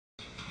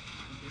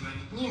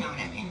You know what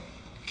I mean.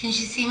 Can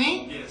she see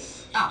me?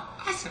 Yes. Oh,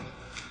 awesome.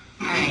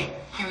 All right,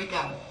 here we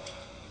go.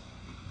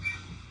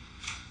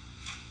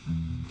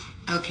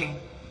 Okay,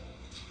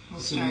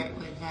 we'll start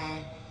with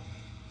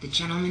The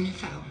Gentleman Who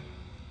Fell.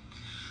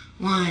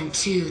 1,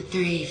 2,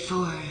 3,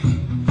 4.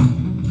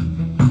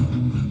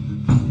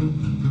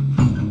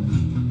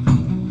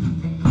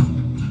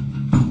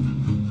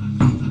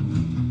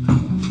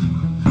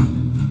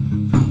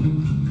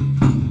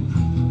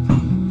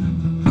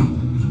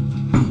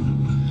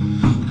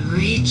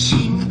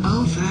 Reaching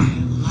over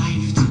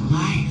life to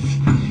life,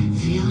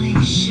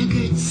 feeling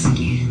sugared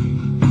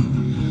skin.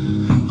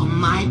 Oh,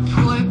 my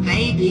poor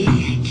baby,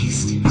 I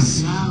kissed him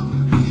so,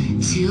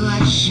 too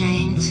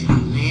ashamed to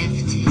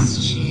lift his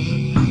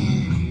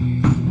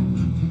chin.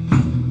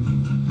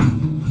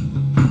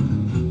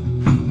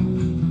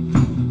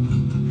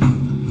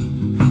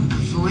 A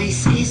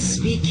voice is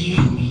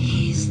speaking,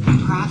 he's the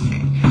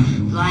prophet,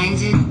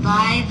 blinded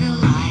by the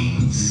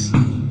lights.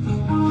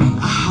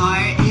 A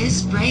heart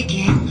is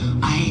breaking,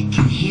 I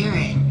can hear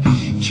it,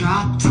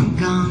 dropped and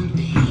gone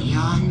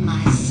beyond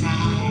my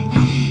side.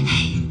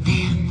 Hey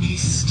there,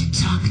 mister,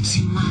 talk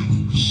too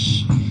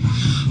much.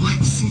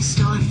 What's in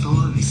store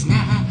for us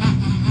now?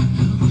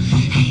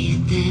 Hey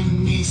there,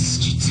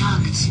 mister,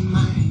 talk too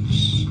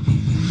much.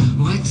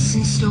 What's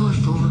in store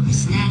for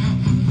us now?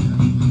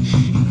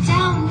 I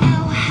don't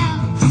know how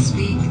to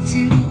speak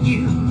to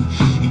you.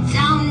 I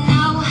don't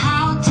know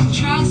how to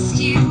trust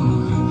you.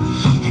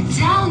 I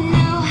don't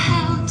know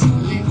how to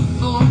live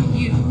for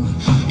you.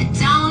 I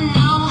don't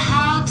know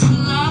how to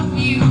love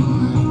you. I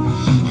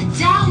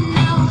don't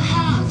know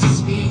how to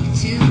speak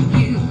to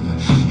you. I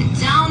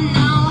don't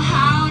know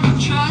how to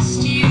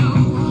trust you. I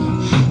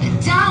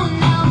don't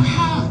know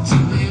how to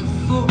live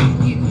for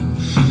you.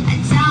 I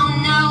don't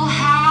know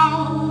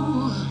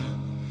how.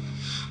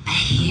 I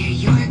hear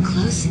your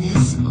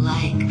closeness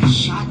like a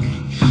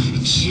shotgun, a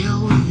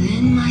chill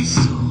within my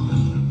soul.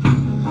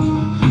 I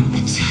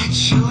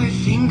touch your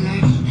finger,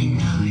 I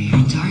know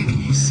your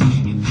darkness,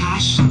 your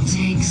passion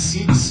takes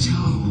its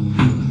toll.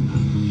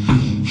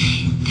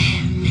 Hey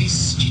there,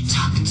 mister,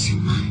 talk too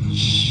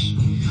much.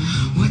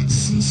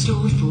 What's in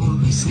store for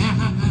us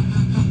now?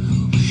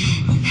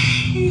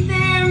 Hey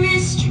there,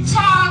 mister,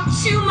 talk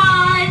too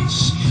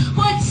much.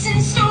 What's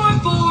in store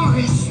for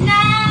us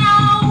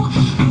now?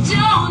 I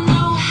don't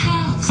know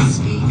how to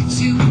speak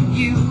to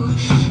you.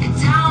 I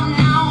don't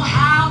know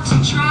how to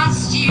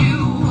trust you. I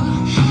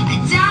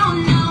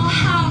don't know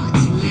how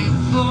to live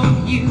for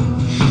you.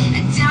 I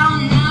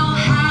don't know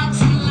how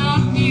to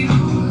love you.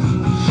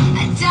 I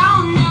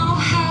don't know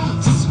how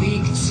to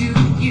speak to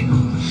you.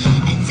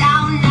 I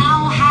don't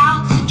know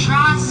how to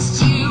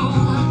trust you. I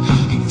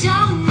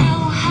don't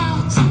know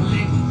how to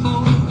live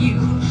for you.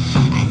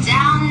 I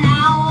don't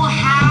know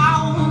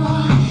how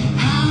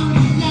to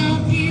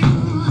love you.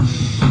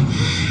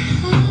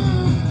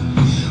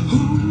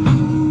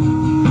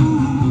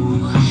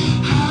 Ooh,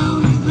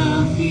 how to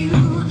love you.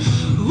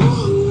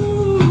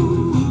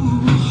 Ooh,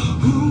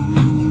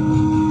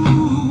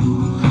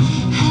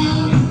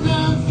 how to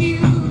love you.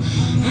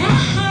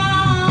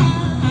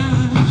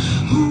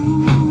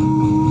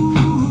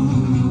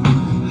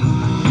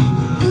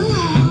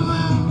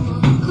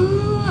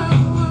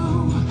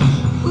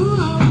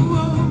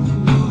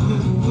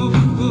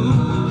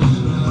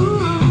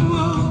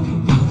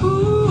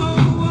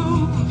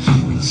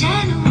 The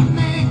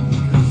gentleman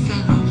who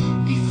fell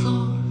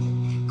before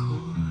the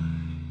court.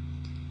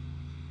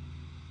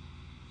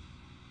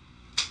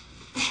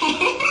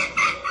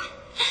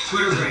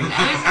 Twitter brain.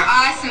 That was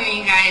awesome,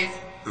 you guys.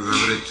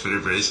 Remember the Twitter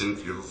version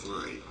feels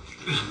like.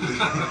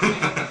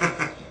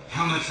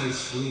 How much I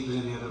sleep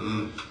in the other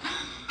room.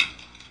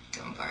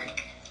 Don't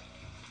bark.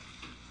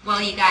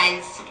 Well, you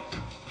guys,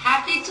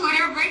 happy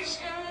Twitter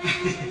version.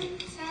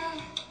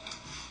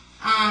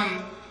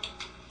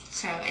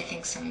 So I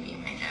think some of you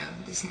might know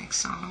this next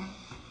song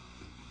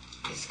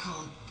is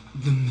called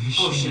The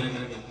Mission. Oh shit, I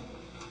gotta get it.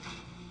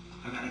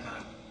 I got it.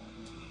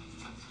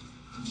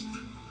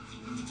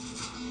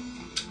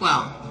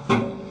 Well,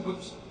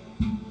 Oops.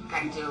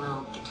 gotta do a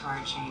little guitar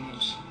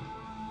change.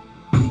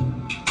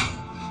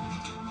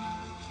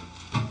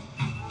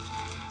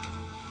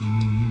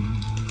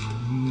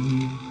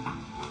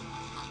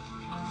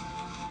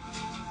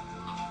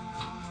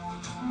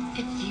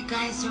 If you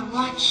guys are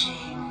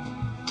watching,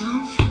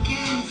 don't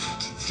forget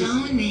to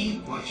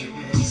donate Watch your to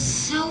head.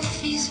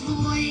 Sophie's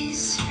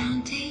Voice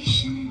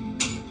Foundation.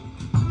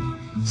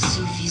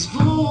 Sophie's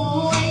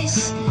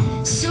Voice,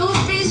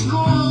 Sophie's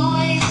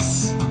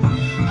Voice.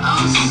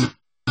 Oh,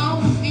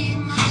 Sophie,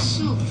 my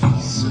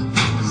Sophie,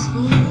 Sophie's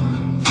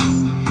Voice.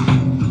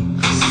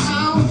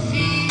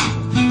 Sophie,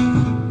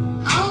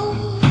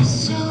 oh,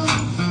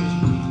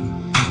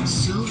 Sophie,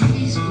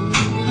 Sophie's Voice.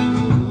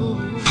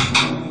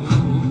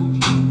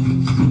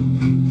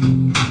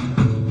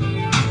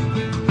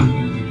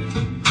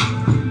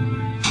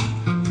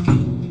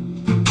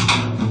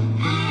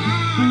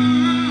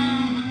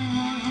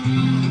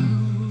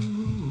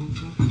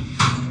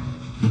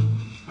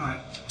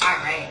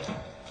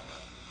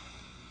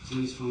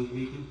 Somebody's phone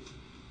ringing.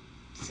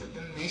 So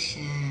the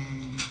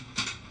mission.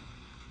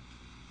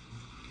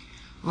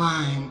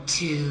 1,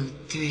 2,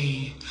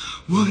 3.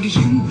 What do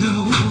you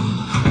know?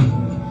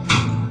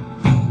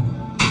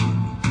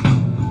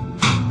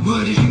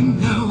 What do you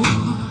know?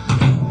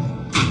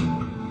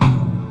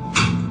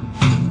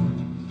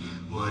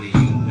 What do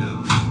you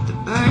know? The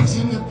birds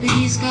and the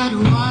bees got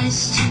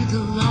wise to the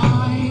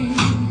line.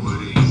 What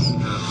do you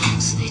know?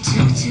 So they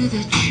took to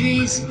the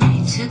trees and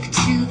they took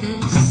to the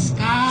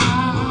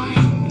skies.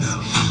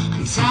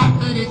 On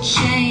top of the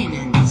chain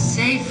and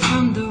safe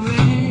from the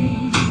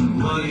rain.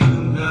 What do you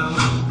know?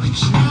 What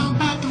you know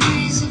about the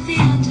ways of the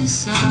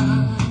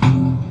underside?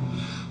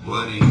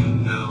 What do you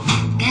know?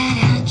 Got a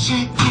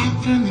hotshot cat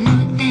from the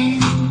North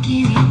and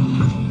Guinea.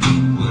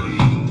 What do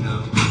you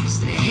know? It's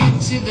the hip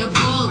to the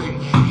bull and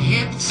the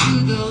hip to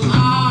the What do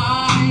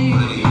lie.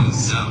 you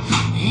know?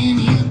 And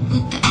hip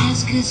with the ass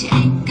 'cause you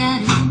ain't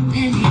got a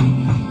penny.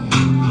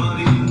 What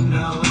do you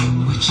know?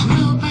 What you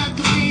know about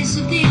the ways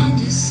of the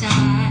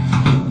underside?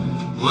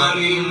 What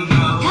do you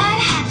know? Got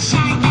a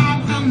hotshot cat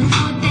from the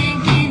North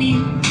and Guinea.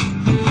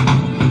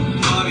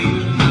 What do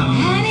you know?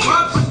 And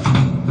hip with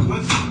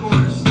What's the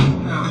chorus?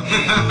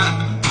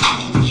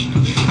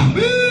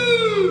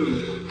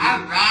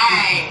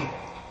 Alright.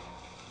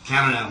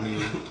 Count it out,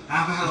 Milla.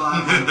 I've had a lot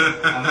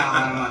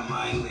of my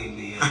mind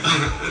lately. You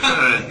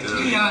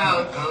know how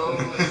it goes.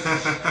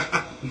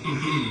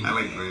 I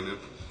like playing it.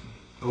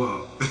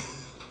 Whoa.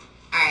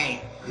 Alright.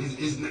 Can we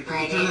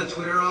Ready? turn the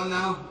Twitter on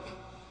now?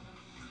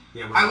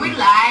 Yeah. Are we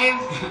live?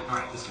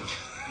 Alright, let's go.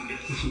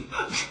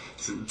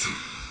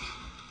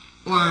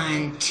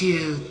 1,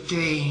 2,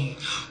 3.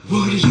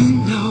 What do you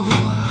know?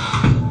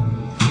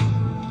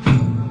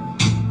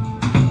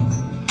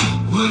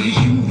 What do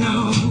you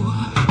know?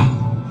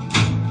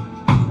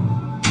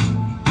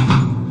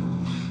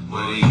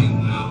 What do you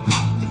know?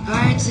 The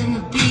birds and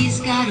the bees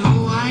got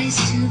wise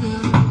to the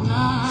What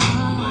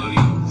lie. do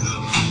you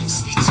know?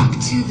 So they took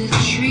to the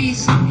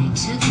trees and they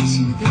took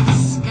to the What do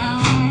sky.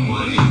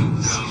 you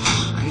know?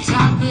 On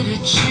top of the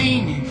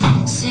chain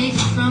and safe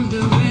from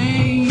the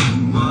rain.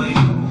 What do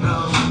you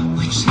know?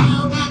 What you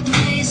know about the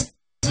ways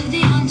of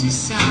the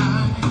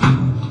underside?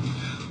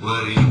 What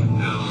do you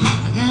know?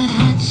 I got a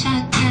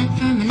hotshot cat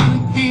from a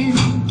North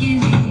and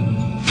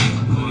Guinea.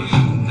 What do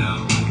you know?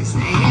 'Cause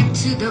they hip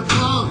to the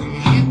bull and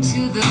hip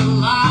to the What do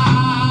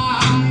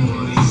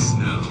lies. you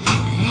know?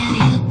 And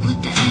hip with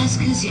the ass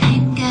 'cause you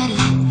ain't got a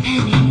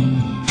penny.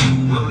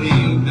 What do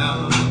you know?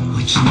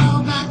 What you know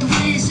about the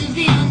ways of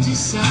the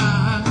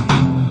underside?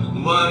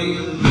 What do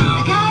you I know?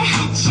 got a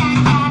hotshot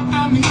cat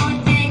from a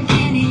North and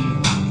Guinea.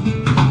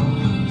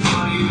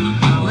 What do you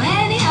know?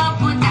 When he up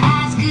with the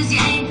ass 'cause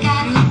you ain't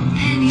got a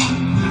penny.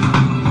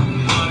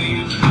 What do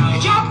you know?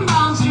 Dropping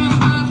bombs from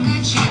above,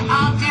 good shit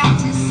all down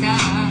to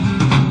side.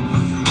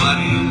 What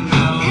do you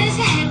know? There's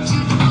a hip to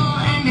the bull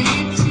and a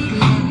hip to the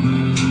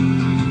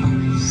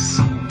lies.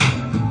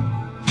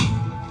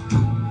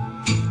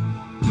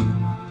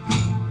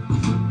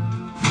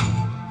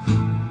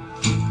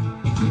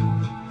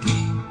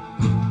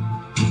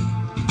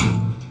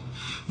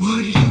 What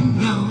do you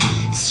know?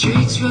 The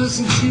streets rose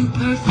into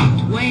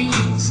perfect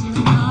waves in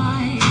the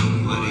night.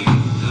 What do you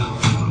know?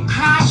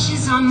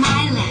 Crashes on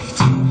my left,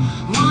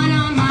 one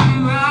on my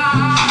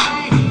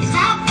right. It's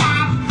out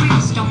by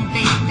Brimstone,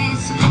 baby,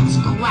 so let's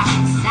go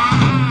outside.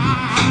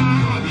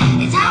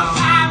 It's out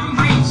by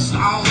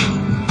Brimstone.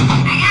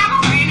 I got my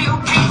brand new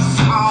bass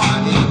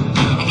on.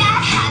 I got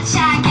a hot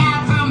shot guy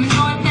from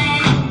North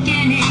and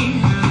Guinea.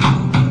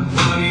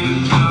 What do you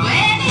know?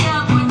 When he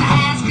up with the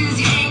ass 'cause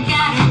you ain't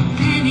got a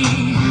penny.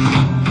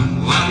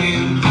 What do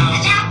you I know?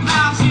 drop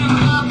bombs from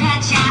above,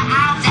 cut ya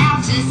out down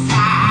to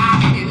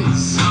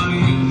sides. What do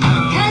you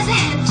know? 'Cause the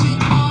hip to the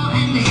ball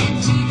and the hip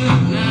to the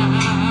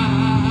lies.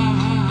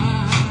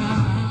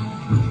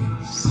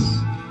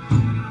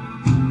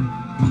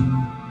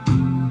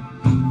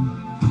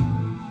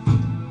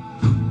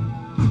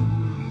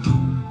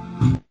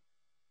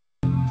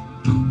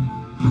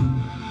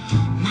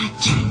 My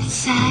turn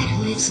decide who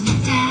lives and who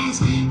dies.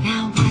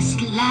 Now what's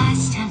the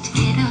last time to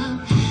get up?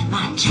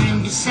 My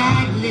turn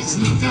decide who lives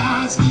and who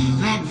dies.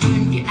 Right in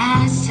front of your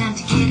eyes, time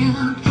to get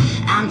up.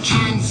 I'm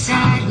trying to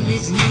decide who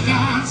lives and who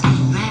dies.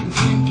 Right in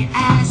front of your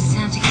eyes,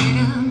 time to get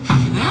up.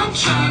 I'm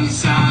trying to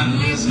decide who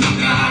lives and who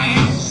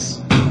dies.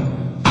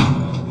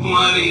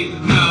 What do you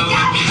know?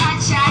 Got a hot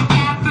shot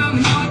guy from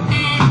North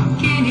and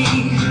Guinea.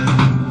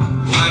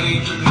 What do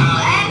you know?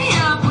 Let me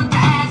up with the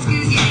ass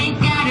 'cause you ain't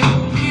got a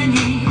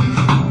penny.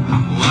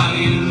 What do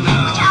you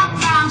know? Drop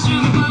bombs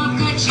from above,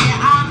 good shit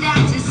all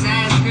down to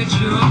size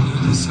control.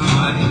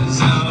 What do you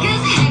know?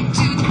 'Cause the hip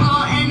to the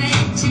ball and the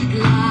hip to the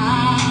lies.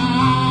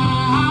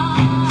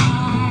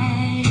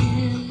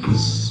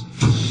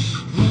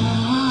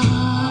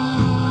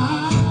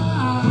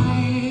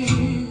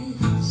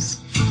 Lies.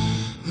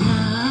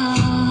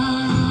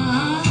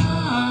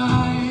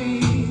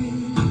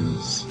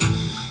 Lies.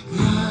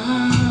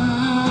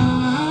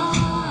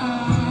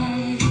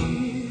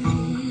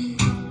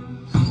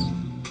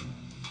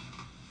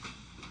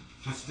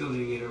 I still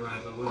didn't get it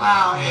right, but whatever.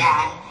 Well,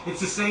 yeah. It's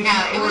the same. No,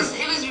 it was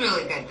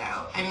really good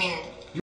though. I mean,